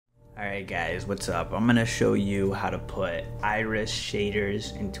Alright guys, what's up? I'm gonna show you how to put iris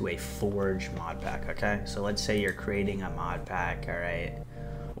shaders into a Forge mod pack, okay? So let's say you're creating a mod pack, alright?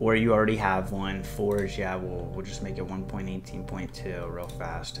 Or you already have one. Forge, yeah, we'll just make it 1.18.2 real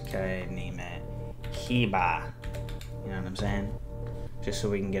fast, okay? Name it Hiba. You know what I'm saying? Just so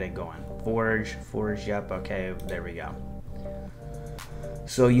we can get it going. Forge, yep, okay, there we go.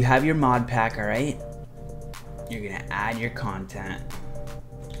 So you have your mod pack, alright? You're gonna add your content.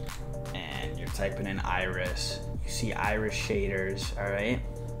 You're typing in iris. You see iris shaders, all right?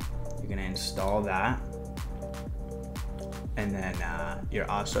 You're gonna install that. And then you're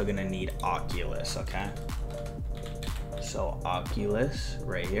also gonna need Oculus, okay? So Oculus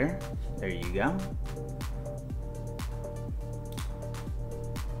right here, there you go.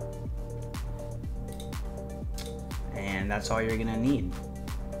 And that's all you're gonna need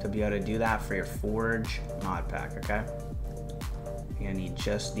to be able to do that for your Forge mod pack, okay? You're gonna need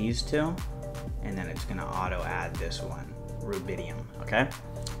just these two, and then it's gonna auto add this one, rubidium, okay?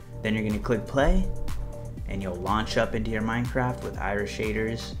 Then you're gonna click play, and you'll launch up into your Minecraft with iris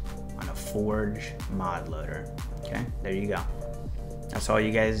shaders on a Forge mod loader, okay? There you go. That's all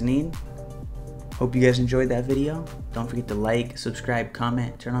you guys need. Hope you guys enjoyed that video. Don't forget to like, subscribe,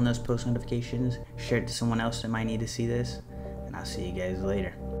 comment, turn on those post notifications, share it to someone else that might need to see this, and I'll see you guys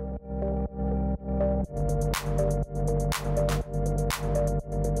later.